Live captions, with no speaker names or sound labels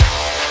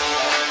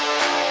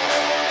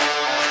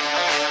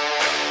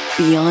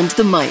Beyond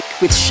the Mic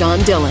with Sean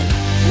Dillon.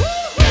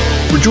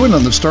 We're joined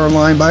on the star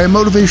line by a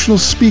motivational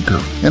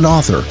speaker and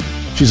author.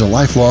 She's a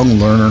lifelong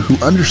learner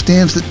who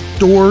understands that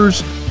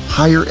doors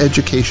higher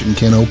education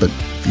can open.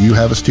 If you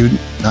have a student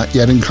not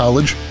yet in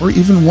college or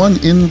even one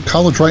in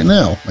college right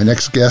now, my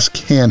next guest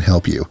can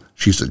help you.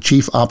 She's the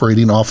Chief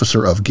Operating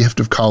Officer of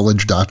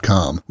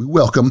giftofcollege.com. We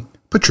welcome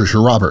Patricia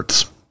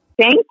Roberts.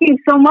 Thank you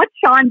so much,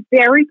 Sean.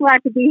 Very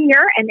glad to be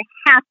here, and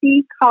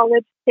happy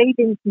College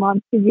Savings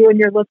Month to you and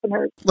your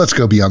listeners. Let's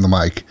go beyond the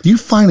mic. You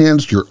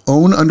financed your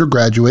own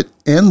undergraduate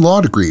and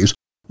law degrees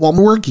while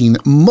working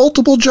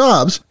multiple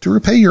jobs to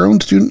repay your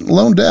own student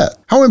loan debt.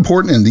 How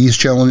important in these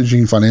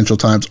challenging financial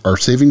times are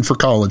saving for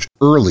college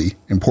early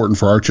important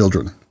for our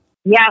children?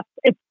 Yes,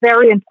 it's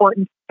very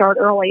important to start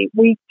early.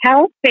 We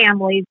tell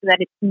families that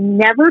it's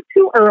never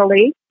too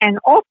early, and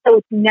also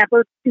it's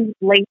never too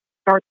late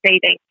to start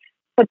saving.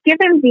 But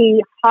given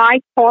the high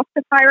cost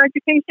of higher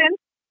education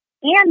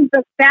and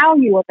the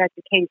value of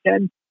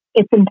education,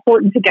 it's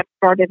important to get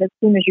started as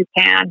soon as you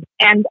can.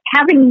 And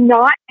having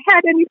not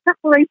had any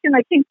preparation,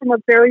 I came from a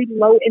very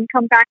low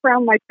income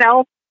background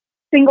myself,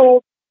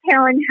 single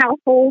parent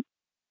household.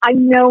 I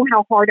know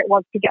how hard it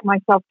was to get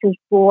myself through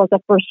school as a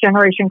first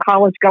generation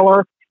college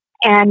goer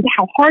and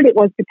how hard it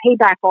was to pay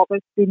back all those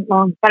student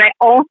loans. But I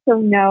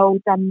also know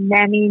the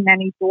many,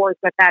 many doors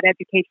that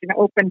education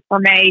opened for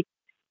me.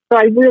 So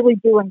I really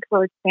do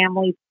encourage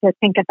families to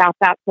think about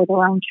that for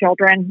their own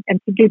children and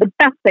to do the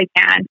best they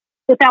can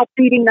without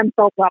beating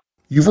themselves up.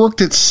 You've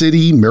worked at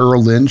Citi,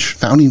 Merrill Lynch,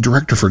 founding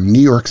director for New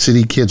York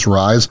City Kids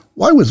Rise.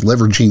 Why was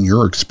leveraging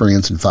your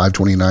experience in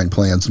 529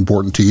 plans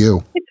important to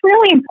you? It's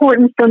really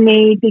important for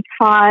me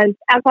because,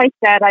 as I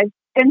said, I've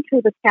been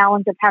through the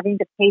challenge of having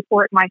to pay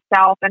for it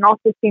myself and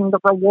also seeing the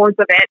rewards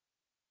of it.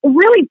 It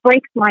really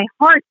breaks my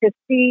heart to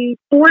see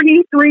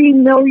 43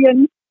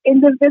 million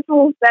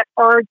individuals that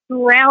are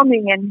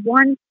drowning in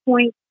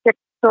 $1.6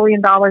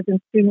 trillion in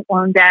student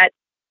loan debt.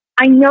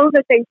 I know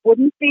that they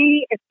wouldn't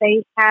be if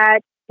they had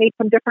made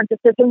some different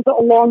decisions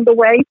along the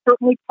way.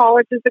 Certainly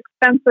college is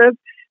expensive,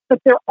 but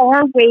there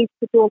are ways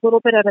to do a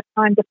little bit at a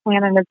time to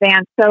plan in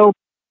advance. So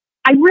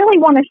I really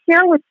want to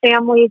share with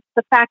families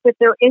the fact that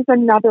there is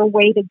another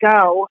way to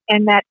go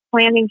and that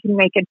planning can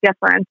make a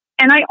difference.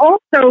 And I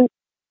also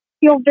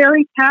feel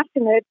very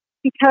passionate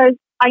because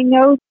I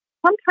know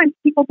sometimes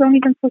people don't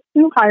even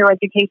pursue higher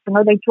education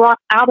or they drop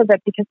out of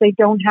it because they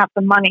don't have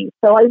the money.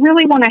 So I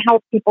really want to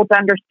help people to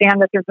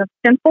understand that there's a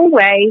simple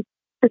way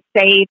to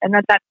save and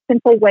that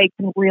simple way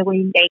can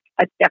really make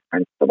a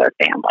difference for their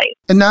family.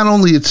 And not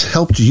only it's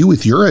helped you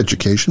with your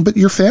education, but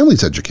your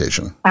family's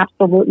education.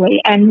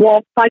 Absolutely. And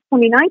while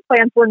 529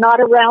 plans were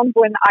not around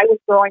when I was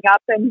growing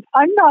up, and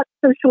I'm not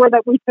so sure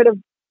that we could have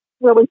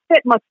really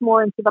fit much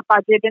more into the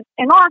budget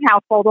in our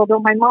household, although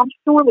my mom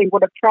surely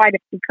would have tried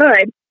if she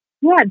could.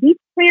 Yeah, these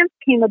plans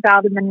came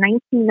about in the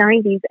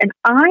 1990s, and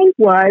I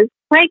was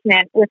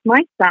pregnant with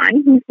my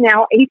son, who's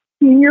now a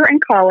senior in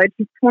college.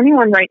 He's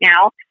 21 right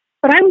now,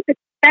 but I was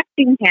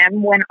expecting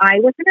him when I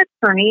was an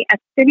attorney at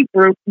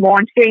Citigroup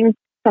launching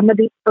some of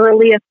the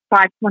earliest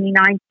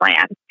 529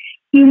 plans.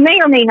 You may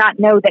or may not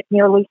know that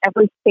nearly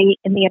every state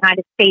in the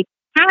United States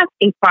has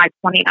a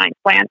 529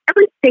 plan,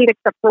 every state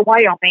except for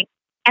Wyoming,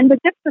 and the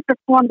District of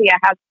Columbia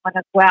has one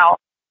as well.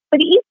 But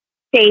each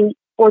state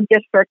or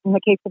district, in the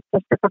case of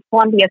District of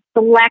Columbia,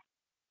 select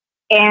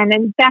an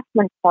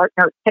investment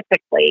partner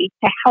typically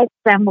to help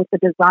them with the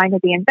design of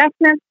the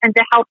investments and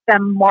to help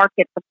them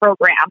market the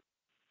program.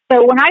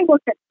 So when I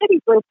worked at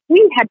Citigroup,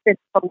 we had been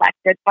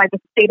selected by the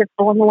state of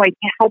Illinois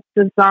to help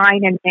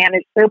design and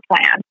manage their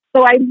plan.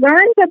 So I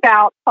learned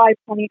about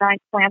 529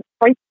 plans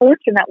quite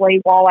fortunately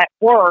while at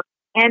work.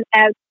 And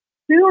as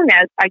soon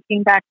as I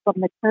came back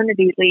from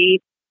maternity leave,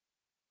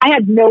 I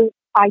had no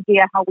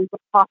idea how we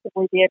would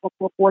possibly be able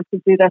to afford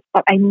to do this,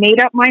 but I made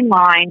up my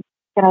mind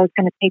that I was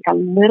going to take a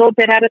little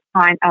bit at a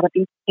time out of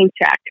each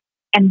paycheck.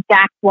 And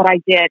that's what I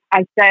did.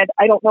 I said,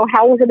 I don't know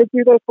how we're going to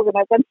do this. We're going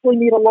to eventually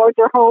need a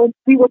larger home.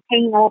 We were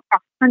paying off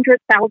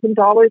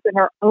 $100,000 in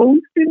our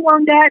own student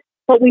loan debt,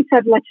 but we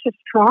said, let's just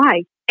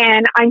try.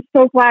 And I'm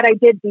so glad I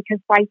did because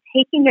by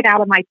taking it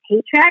out of my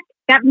paycheck,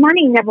 that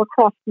money never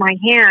crossed my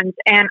hands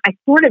and I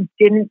sort of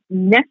didn't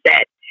miss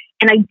it.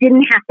 And I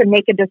didn't have to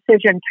make a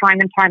decision time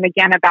and time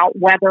again about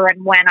whether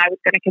and when I was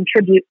going to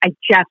contribute. I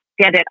just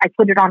did it. I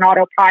put it on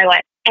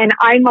autopilot. And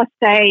I must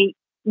say,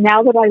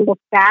 now that I look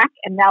back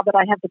and now that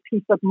I have the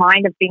peace of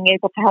mind of being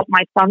able to help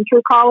my son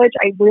through college,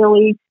 I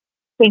really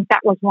think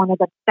that was one of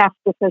the best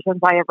decisions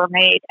I ever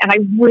made. And I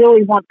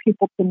really want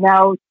people to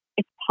know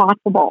it's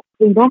possible.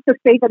 You don't have to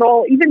save it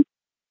all. Even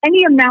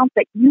any amount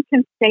that you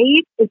can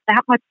save is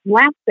that much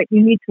less that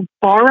you need to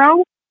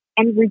borrow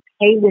and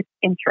repay with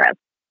interest.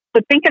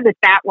 But think of it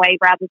that way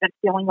rather than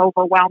feeling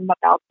overwhelmed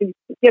about these,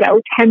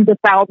 tens of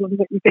thousands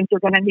that you think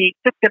you're going to need.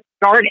 Just get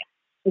started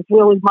is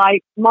really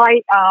my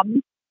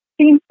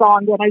theme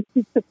song when I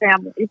speak to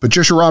families.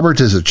 Patricia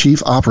Roberts is a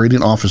Chief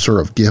Operating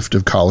Officer of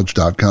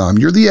giftofcollege.com.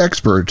 You're the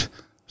expert.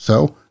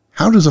 So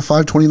how does a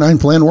 529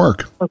 plan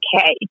work?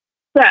 Okay.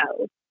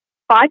 So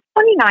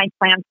 529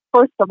 plans,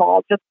 first of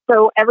all, just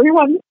so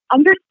everyone's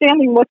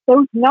understanding what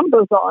those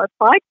numbers are,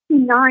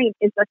 529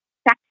 is a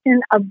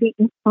section of the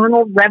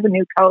Internal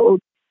Revenue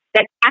Code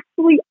that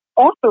actually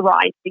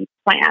authorize these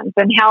plans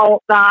and how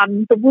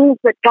the rules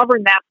that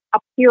govern them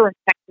appear in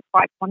Section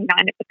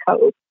 529 of the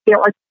code. There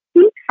are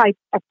two types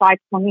of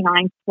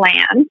 529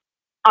 plans.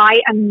 I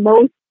am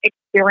most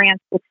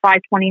experienced with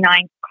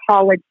 529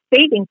 college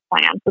savings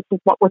plans, which is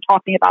what we're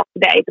talking about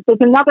today. But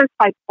there's another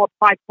type called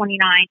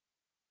 529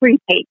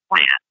 prepaid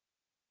plans.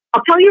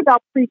 I'll tell you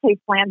about prepaid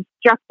plans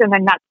just in a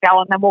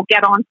nutshell, and then we'll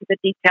get on to the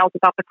details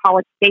about the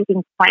college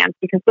savings plans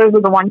because those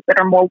are the ones that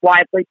are more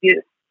widely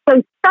used.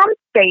 So some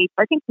states,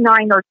 I think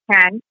 9 or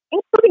 10,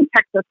 including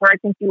Texas, where I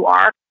think you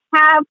are,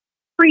 have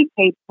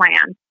prepaid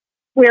plans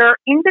where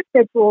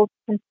individuals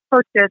can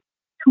purchase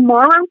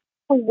tomorrow's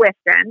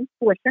tuition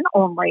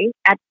only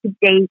at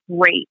today's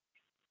rate.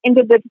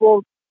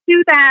 Individuals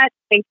do that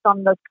based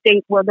on the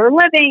state where they're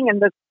living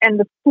and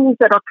the schools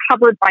that are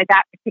covered by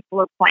that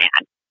particular plan.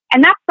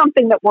 And that's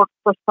something that works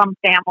for some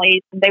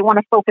families. And they want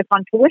to focus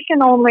on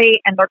tuition only,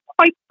 and they're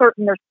quite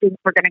certain their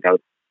students are going to go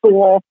to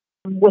school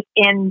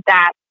within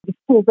the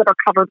schools that are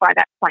covered by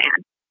that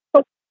plan.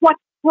 But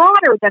what's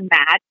broader than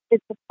that is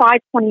the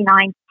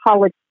 529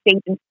 college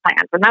savings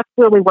plans, and that's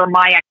really where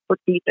my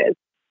expertise is.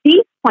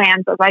 These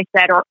plans, as I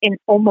said, are in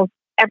almost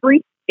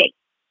every state.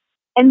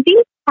 And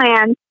these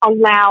plans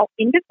allow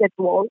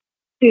individuals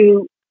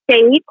to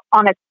save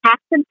on a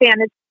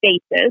tax-advantaged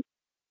basis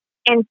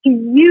and to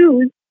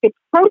use the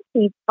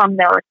proceeds from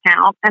their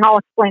account, and I'll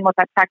explain what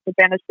that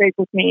tax-advantaged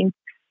basis means,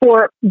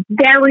 for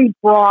very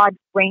broad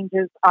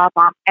ranges of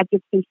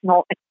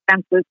educational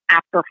expenses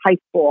after high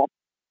school.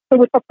 So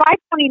with the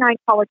 529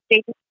 college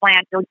savings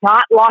plan, you're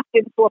not locked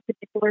into a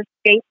particular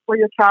state where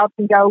your child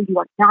can go. You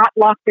are not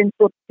locked into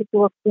a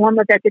particular form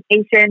of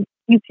education.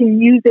 You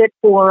can use it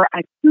for a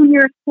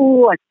 2-year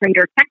school, a trade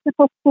or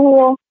technical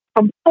school,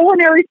 from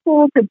culinary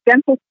school to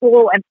dental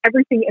school, and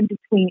everything in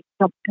between.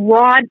 It's a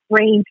broad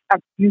range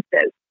of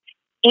uses.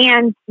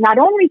 And not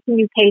only can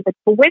you pay the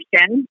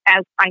tuition,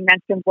 as I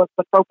mentioned was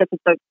the focus of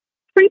the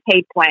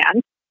prepaid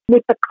plan,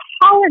 with the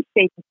college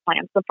savings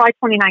plans, the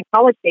 529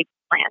 college savings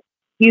plan,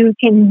 you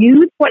can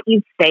use what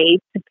you save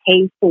to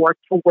pay for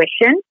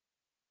tuition,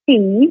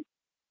 fees,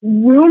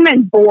 room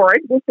and board,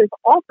 which is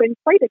often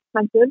quite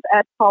expensive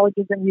at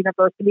colleges and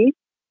universities,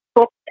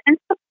 books and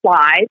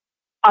supplies,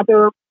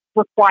 other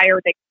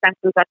required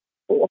expenses at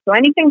the school. So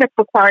anything that's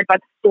required by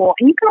the school.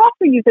 And you can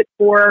also use it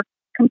for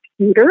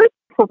computers,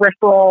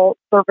 peripheral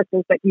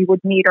services that you would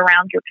need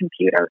around your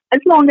computer, as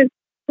long as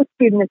the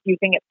student is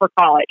using it for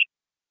college.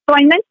 So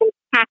I mentioned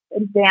tax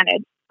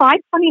advantage.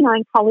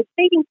 529 college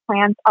savings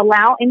plans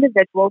allow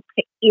individuals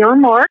to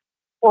earmark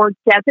or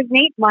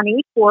designate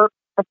money for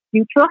the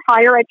future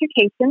higher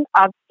education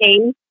of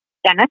a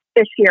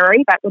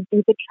beneficiary, that would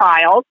be the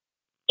child,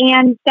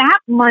 and that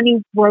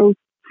money grows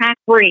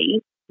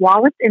tax-free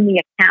while it's in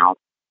the account,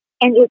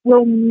 and it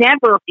will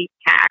never be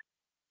taxed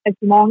as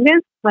long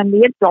as when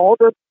the adult,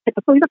 or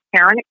typically the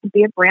parent, it could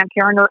be a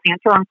grandparent or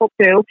aunt or uncle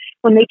too,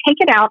 when they take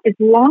it out, as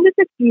long as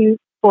it's used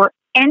for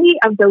any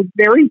of those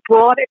very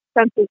broad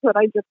expenses that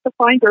I just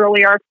defined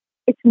earlier,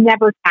 it's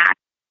never taxed.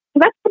 So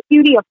that's the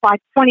beauty of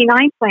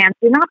 529 plans.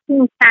 You're not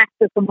being taxed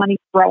as the money's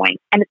growing,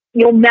 and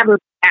you'll never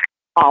tax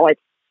college,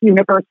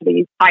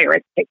 universities, higher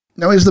education.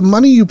 Now, is the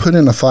money you put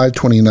in a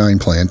 529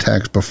 plan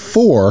taxed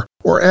before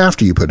or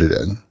after you put it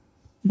in?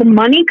 The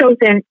money goes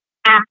in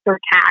after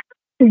tax.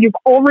 So you've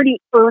already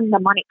earned the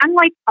money.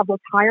 Unlike a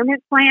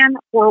retirement plan,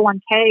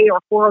 401k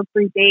or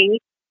 403b,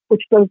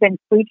 which goes in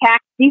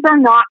pre-tax, these are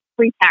not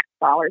pre-tax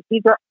dollars.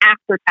 These are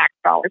after-tax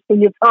dollars. So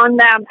you've earned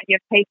them and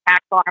you've paid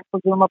tax on them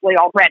presumably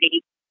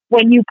already.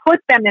 When you put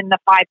them in the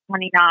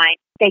 529,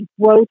 they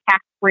grow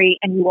tax-free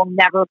and you will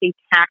never be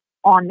taxed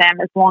on them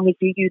as long as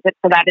you use it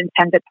for that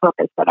intended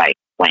purpose that I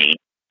explained.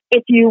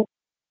 If you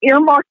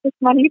earmark this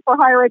money for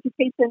higher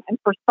education and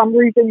for some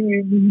reason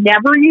you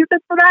never use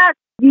it for that,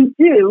 you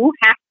do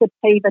have to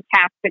pay the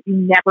tax that you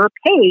never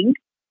paid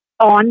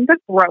on the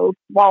growth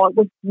while it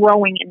was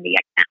growing in the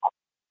account.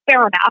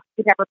 Fair enough,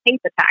 you never paid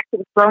the tax, it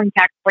was growing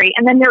tax-free.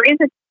 And then there is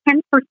a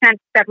 10%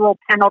 federal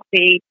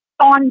penalty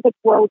on the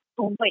growth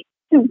only.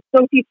 So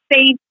if you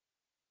save,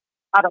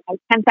 I don't know,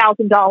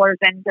 $10,000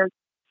 and there's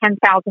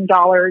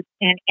 $10,000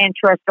 in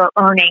interest or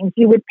earnings,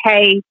 you would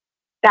pay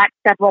that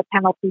federal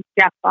penalty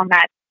just on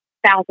that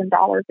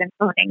 $1,000 in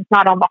earnings,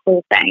 not on the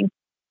whole thing.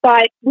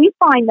 But we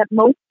find that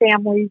most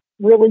families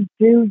really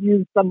do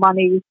use the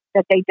money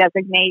that they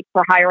designate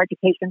for higher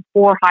education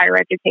for higher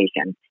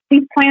education.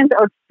 These plans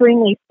are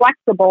extremely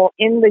flexible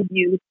in the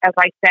use, as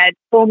I said,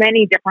 so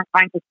many different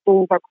kinds of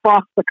schools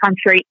across the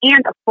country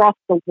and across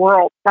the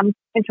world. Some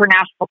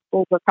international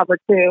schools are covered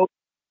too.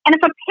 And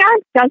if a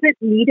parent doesn't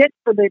need it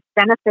for the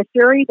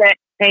beneficiary that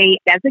they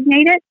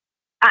designated,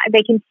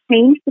 they can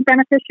change the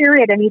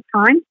beneficiary at any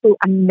time to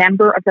a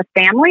member of the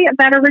family of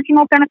that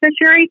original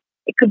beneficiary.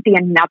 It could be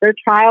another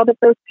child of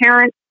those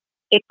parents.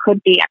 It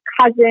could be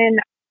a cousin,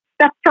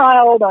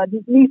 stepchild, a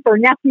niece or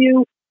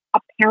nephew. a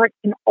parent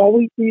can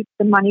always use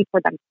the money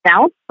for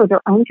themselves, for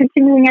their own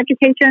continuing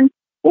education,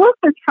 or if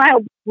their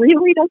child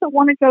really doesn't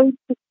want to go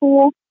to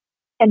school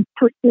and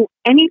pursue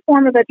any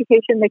form of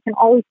education, they can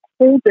always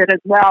hold it as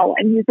well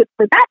and use it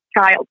for that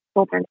child's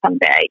children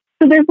someday.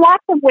 So there's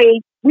lots of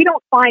ways. We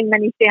don't find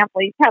many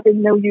families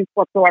having no use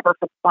whatsoever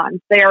for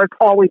funds. There is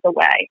always a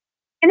way.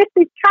 And if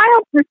the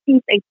child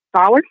receives a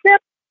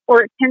scholarship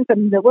or attends a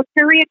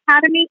military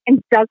academy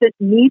and doesn't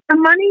need the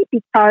money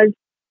because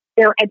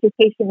their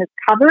education is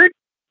covered,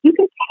 you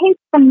can take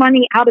the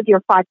money out of your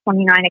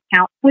 529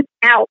 account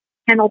without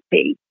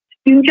penalty.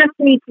 You just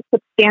need to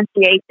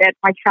substantiate that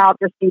my child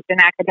received an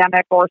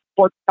academic or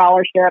sports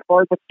scholarship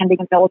or is attending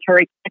a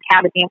military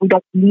academy and we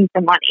don't need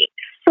the money.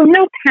 So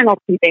no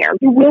penalty there.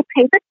 You will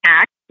pay the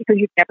tax because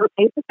you've never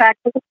paid the tax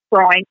as it's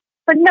growing,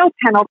 but no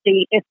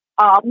penalty if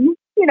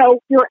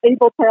you're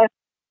able to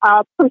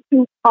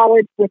pursue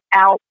college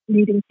without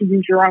needing to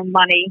use your own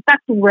money.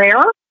 That's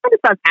rare, but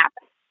it does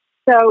happen.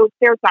 So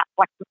there's that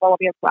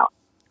flexibility as well.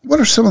 What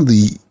are some of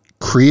the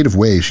creative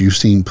ways you've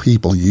seen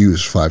people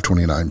use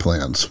 529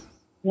 plans?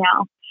 Yeah.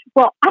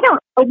 Well,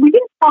 we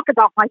didn't talk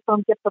about My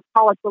Firm Gift for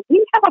College, but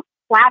we have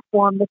a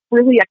platform that's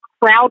really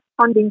a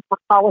crowdfunding for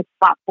college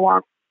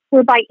platform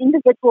whereby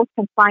individuals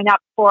can sign up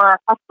for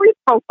a free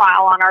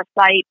profile on our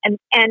site and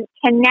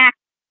connect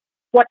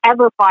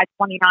whatever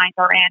 529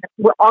 they're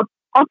in.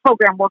 Our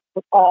program works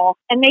with all,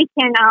 and they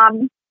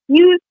can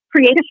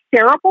create a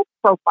shareable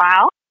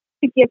profile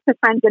to give to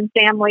friends and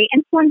family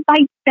and to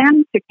invite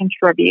them to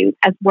contribute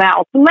as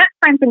well. To let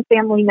friends and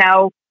family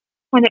know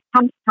when it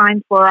comes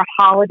time for a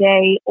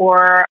holiday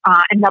or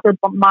another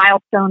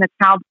milestone,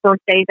 a child's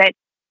birthday, that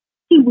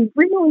we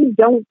really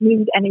don't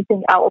need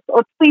anything else,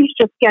 or please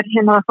just get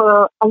him or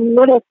her a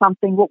little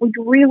something. What we'd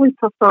really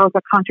prefer is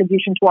a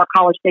contribution to our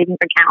college savings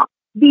account.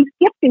 These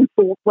gifting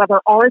tools,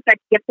 whether ours at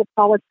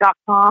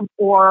giftofcollege.com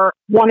or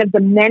one of the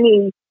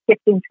many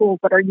gifting tools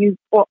that are used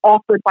or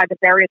offered by the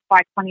various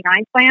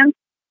 529 plans,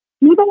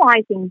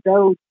 utilizing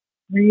those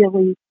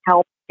really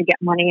helps to get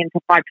money into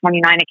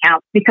 529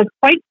 accounts because,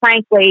 quite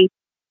frankly,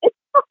 it's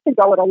tough to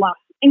go it alone,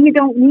 and you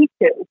don't need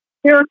to.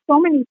 There are so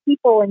many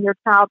people in your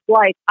child's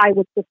life, I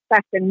would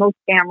suspect in most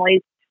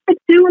families, that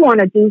do want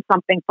to do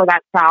something for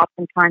that child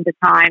from time to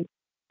time.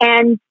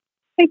 And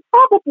they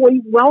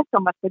probably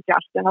welcome a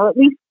suggestion, or at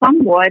least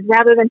some would,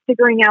 rather than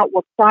figuring out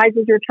what size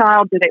is your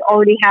child. Do they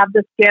already have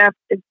this gift?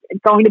 Is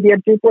it going to be a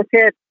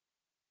duplicate?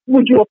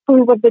 Would you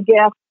approve of the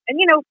gift? And,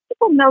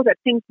 people know that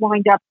things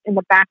wind up in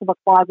the back of a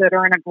closet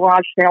or in a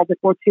garage sale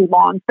before too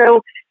long.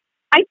 So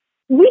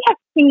we have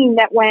seen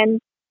that when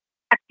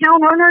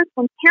account owners,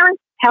 when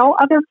parents tell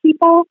other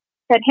people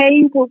that,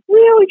 hey, we're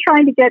really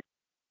trying to get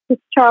this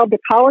child to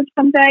college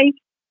someday,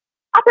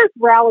 others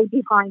rally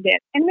behind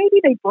it. And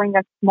maybe they bring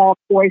a small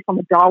toy from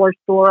a dollar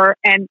store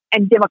and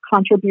give a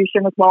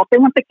contribution as well. If they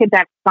want the kid to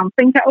have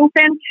something to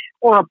open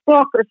or a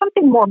book or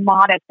something more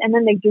modest, and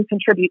then they do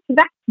contribute. So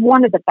that's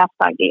one of the best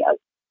ideas.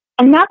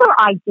 Another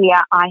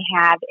idea I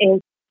have is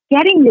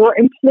getting your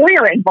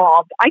employer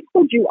involved. I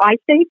told you I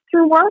save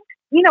through work.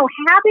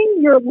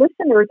 Having your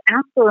listeners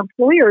ask their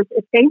employers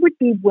if they would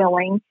be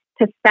willing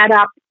to set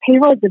up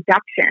payroll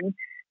deduction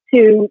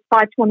to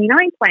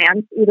 529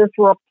 plans, either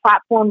through a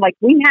platform like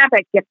we have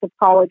at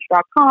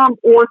giftofcollege.com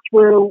or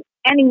through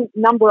any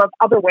number of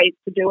other ways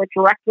to do it.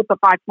 Direct with the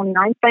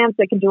 529 plans,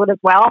 they can do it as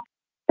well.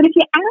 But if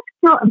you ask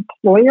your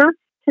employer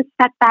to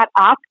set that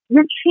up,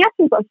 your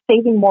chances of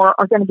saving more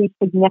are going to be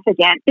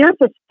significant. There's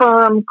this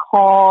firm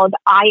called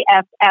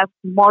ISS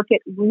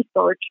Market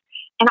Research,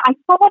 and I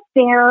saw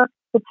their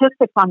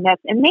statistics on this,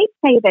 and they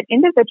say that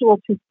individuals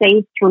who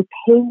save through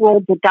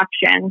payroll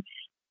deduction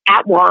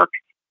at work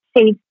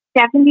save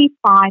 75%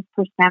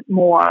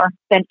 more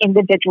than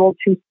individuals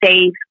who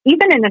save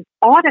even in an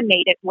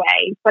automated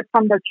way, but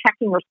from their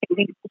checking or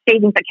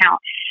savings account.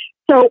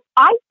 So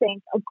I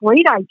think a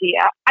great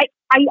idea.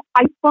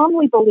 I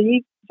firmly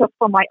believe, just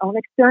from my own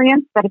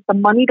experience, that if the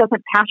money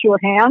doesn't pass your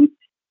hands,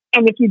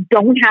 and if you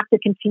don't have to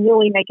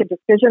continually make a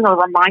decision or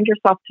remind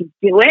yourself to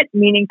do it,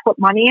 meaning put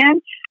money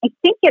in, I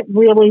think it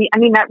really,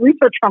 that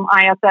research from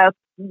ISS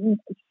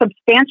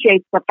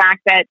substantiates the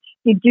fact that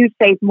you do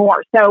save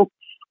more. So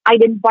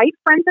I'd invite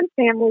friends and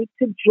family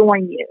to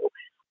join you.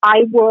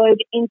 I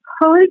would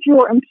encourage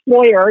your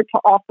employer to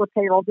offer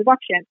payroll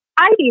deduction.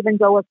 I'd even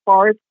go as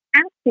far as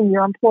asking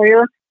your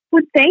employer,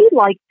 would they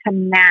like to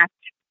match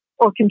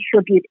or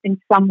contribute in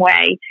some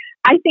way?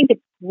 I think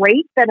it's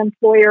great that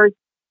employers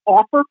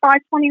offer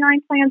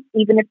 529 plans,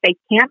 even if they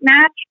can't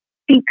match,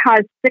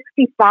 because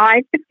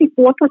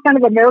 64%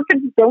 of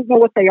Americans don't know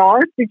what they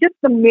are. So just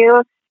the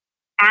mere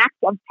act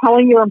of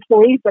telling your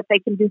employees that they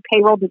can do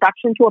payroll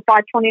deduction to a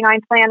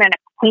 529 plan and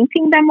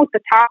acquainting them with the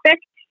topic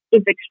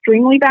is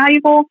extremely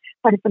valuable.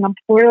 But if an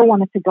employer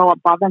wanted to go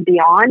above and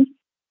beyond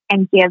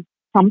and give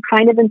some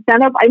kind of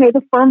incentive, I know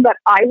the firm that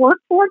I work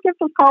for,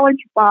 Gift of College,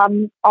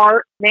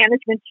 our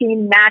management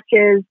team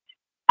matches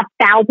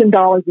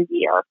 $1,000 a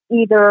year,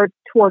 either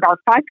toward our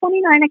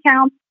 529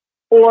 accounts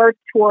or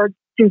towards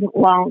student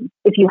loans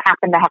if you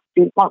happen to have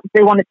student loans.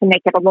 They wanted to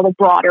make it a little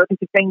broader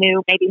because they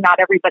knew maybe not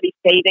everybody's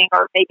saving,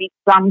 or maybe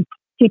some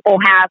people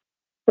have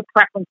the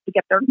preference to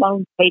get their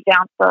loans paid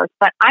down first.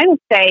 But I would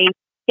say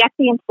get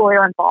the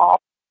employer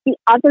involved. The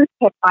other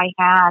tip I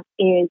have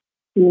is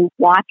to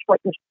watch what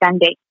you're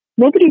spending.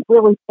 Nobody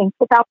really thinks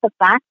about the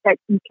fact that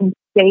you can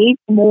save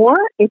more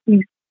if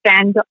you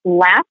spend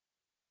less.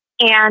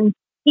 And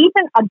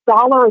even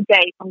 $1 a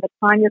day from the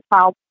time your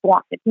child's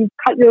born, if you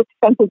cut your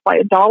expenses by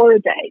 $1 a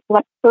day, so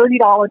that's $30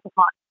 a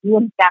month, you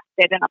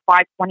invested in a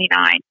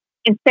 529,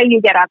 and say you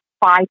get a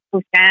 5%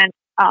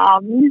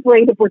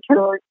 rate of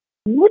return,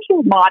 which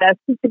is modest.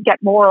 You could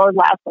get more or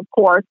less, of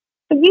course,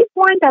 but you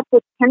wind up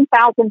with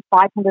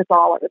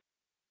 $10,500.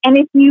 And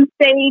if you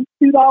save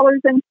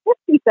 $2.50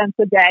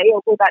 a day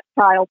over that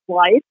child's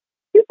life,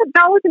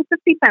 $2.50.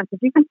 If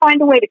you can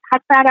find a way to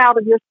cut that out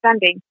of your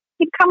spending,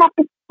 you'd come up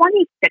with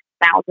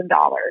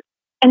 $26,000,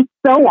 and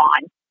so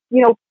on.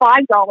 $5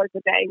 a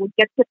day would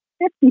get to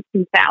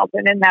 $52,000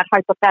 in that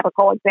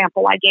hypothetical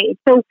example I gave.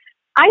 So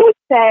I would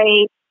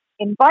say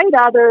invite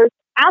others,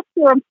 ask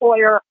your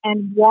employer,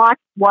 and watch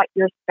what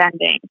you're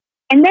spending.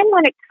 And then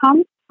when it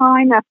comes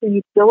time after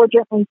you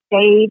diligently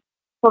saved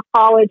for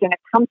college and it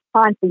comes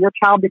time for your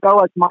child to go,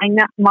 as mine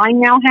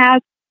now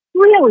has,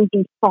 really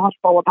be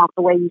thoughtful about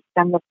the way you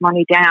spend this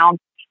money down.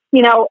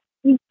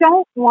 You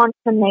don't want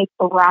to make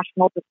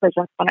irrational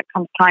decisions when it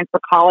comes time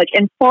for college.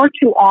 And far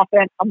too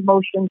often,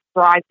 emotions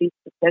drive these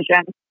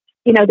decisions.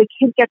 The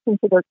kid gets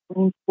into their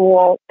dream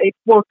school. They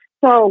work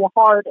so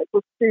hard as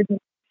a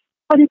student.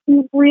 But if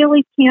you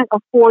really can't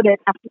afford it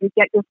after you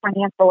get your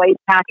financial aid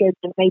package,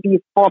 and maybe you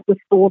call up the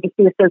school to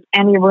see if there's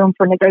any room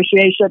for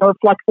negotiation or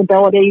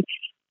flexibility,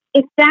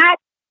 if that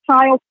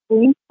child's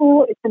dream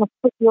school is going to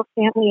put your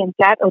family in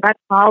debt, or that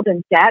child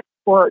in debt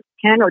for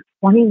 10 or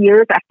 20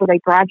 years after they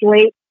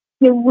graduate,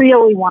 you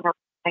really want to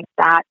think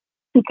that,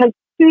 because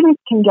students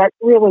can get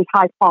really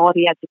high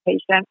quality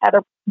education at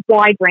a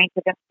wide range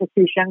of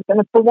institutions.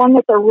 And if the one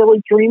that they're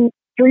really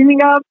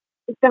dreaming of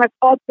is going to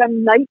cause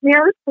them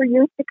nightmares for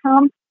years to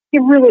come,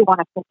 you really want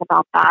to think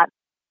about that.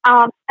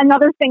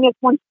 Another thing is,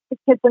 once the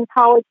kid's in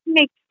college,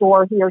 make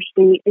sure he or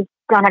she is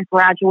going to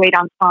graduate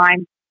on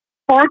time.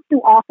 Far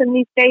too often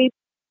these days,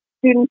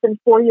 students in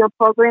 4-year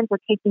programs are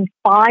taking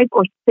 5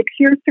 or 6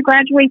 years to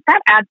graduate.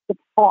 That adds to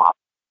the cost.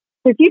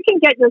 So if you can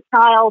get your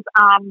child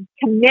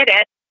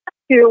committed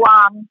to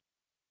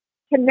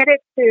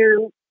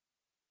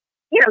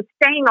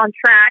staying on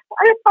track.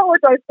 I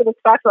apologize for the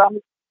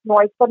background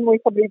noise. Suddenly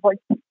somebody's like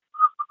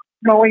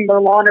mowing their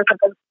lawn or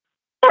something.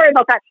 Sorry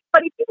about that.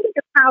 But if you can get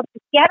your child to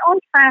get on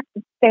track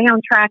and stay on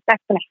track,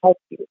 that's going to help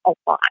you a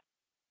lot.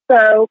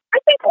 So I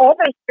think all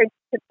those things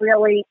could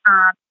really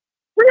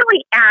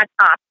add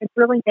up and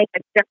really make a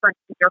difference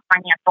in your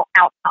financial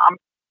outcome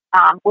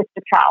with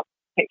the child's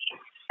education.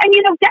 And,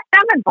 get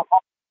them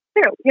involved,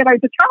 too.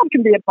 The child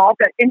can be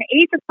involved in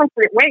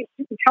age-appropriate ways.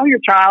 You can tell your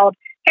child,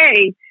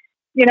 hey,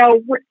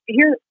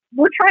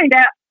 we're trying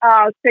to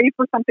save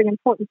for something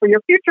important for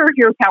your future.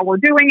 Here's how we're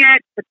doing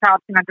it. The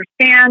child can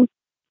understand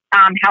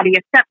how do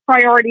you set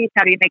priorities,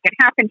 how do you make it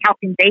happen, how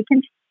can they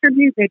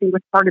contribute, maybe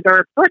with part of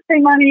their birthday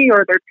money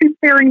or their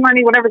tooth-fairing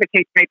money, whatever the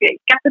case may be.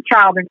 Get the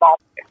child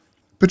involved.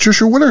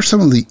 Patricia, what are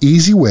some of the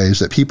easy ways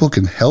that people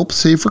can help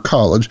save for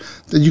college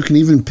that you can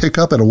even pick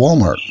up at a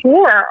Walmart?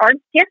 Sure.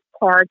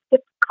 Our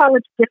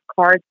college gift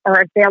cards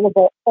are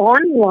available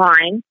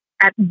online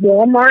at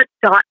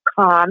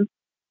walmart.com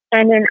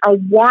and in a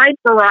wide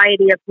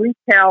variety of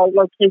retail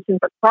locations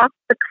across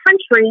the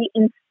country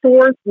in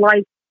stores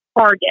like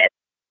Target,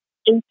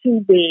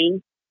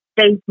 H-E-B,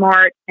 Save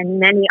Mart, and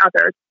many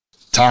others.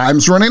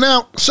 Time's running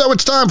out, so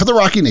it's time for the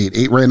Rocky Nate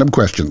 8 random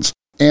questions.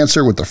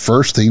 Answer with the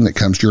first thing that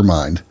comes to your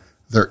mind.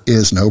 There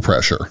is no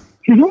pressure.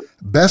 Mm-hmm.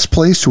 Best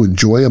place to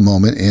enjoy a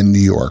moment in New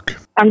York?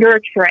 Under a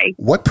tree.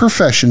 What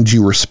profession do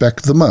you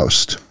respect the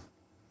most?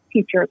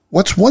 Teacher.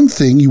 What's one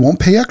thing you won't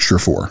pay extra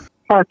for?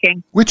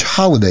 Parking. Which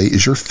holiday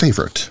is your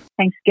favorite?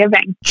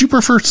 Thanksgiving. Do you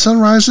prefer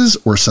sunrises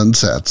or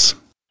sunsets?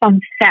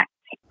 Sunset.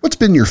 What's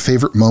been your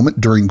favorite moment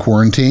during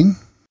quarantine?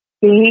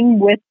 Being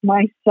with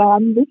my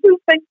son. This is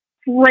the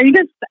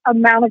greatest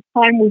amount of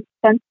time we've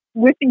spent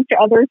with each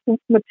other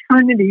since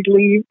maternity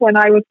leave when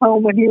I was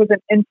home when he was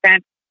an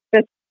infant.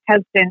 This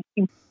has been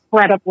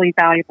incredibly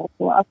valuable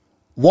to us.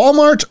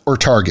 Walmart or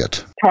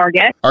Target?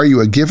 Target. Are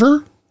you a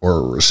giver or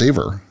a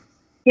receiver?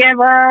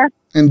 Giver.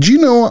 And do you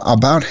know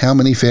about how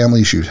many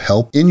families you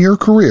help in your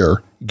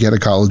career get a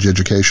college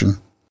education?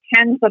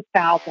 Tens of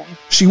thousands.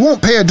 She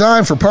won't pay a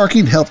dime for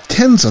parking, helped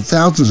tens of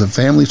thousands of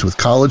families with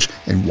college,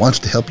 and wants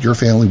to help your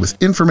family with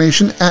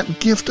information at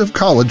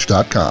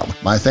giftofcollege.com.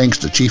 My thanks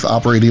to Chief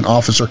Operating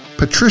Officer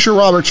Patricia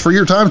Roberts for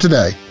your time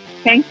today.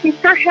 Thank you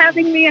for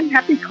having me, and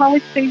happy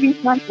College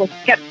Savings Month.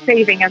 Let's get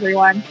saving,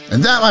 everyone.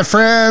 And that, my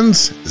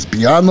friends, is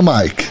Beyond the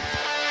Mic.